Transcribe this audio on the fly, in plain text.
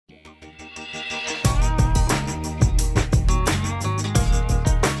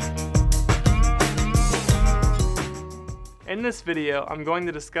In this video, I'm going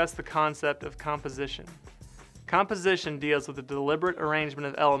to discuss the concept of composition. Composition deals with the deliberate arrangement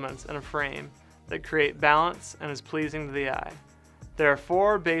of elements in a frame that create balance and is pleasing to the eye. There are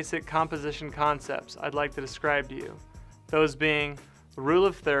four basic composition concepts I'd like to describe to you, those being the rule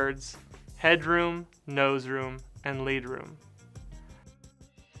of thirds, headroom, nose room, and lead room.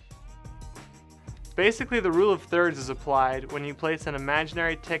 Basically, the rule of thirds is applied when you place an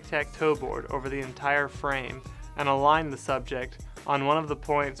imaginary tic-tac-toe board over the entire frame and align the subject on one of the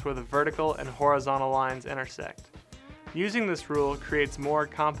points where the vertical and horizontal lines intersect. Using this rule creates more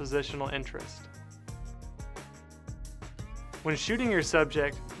compositional interest. When shooting your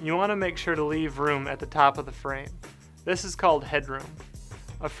subject, you want to make sure to leave room at the top of the frame. This is called headroom.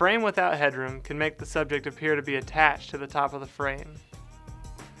 A frame without headroom can make the subject appear to be attached to the top of the frame.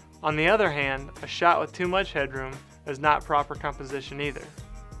 On the other hand, a shot with too much headroom is not proper composition either.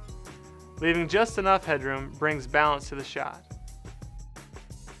 Leaving just enough headroom brings balance to the shot.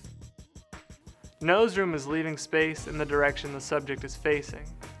 Nose room is leaving space in the direction the subject is facing.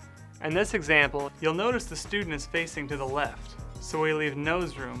 In this example, you'll notice the student is facing to the left, so we leave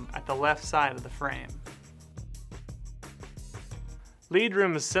nose room at the left side of the frame. Lead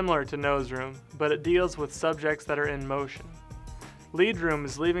room is similar to nose room, but it deals with subjects that are in motion. Lead room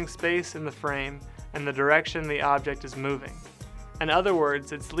is leaving space in the frame and the direction the object is moving. In other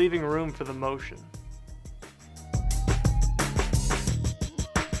words, it's leaving room for the motion.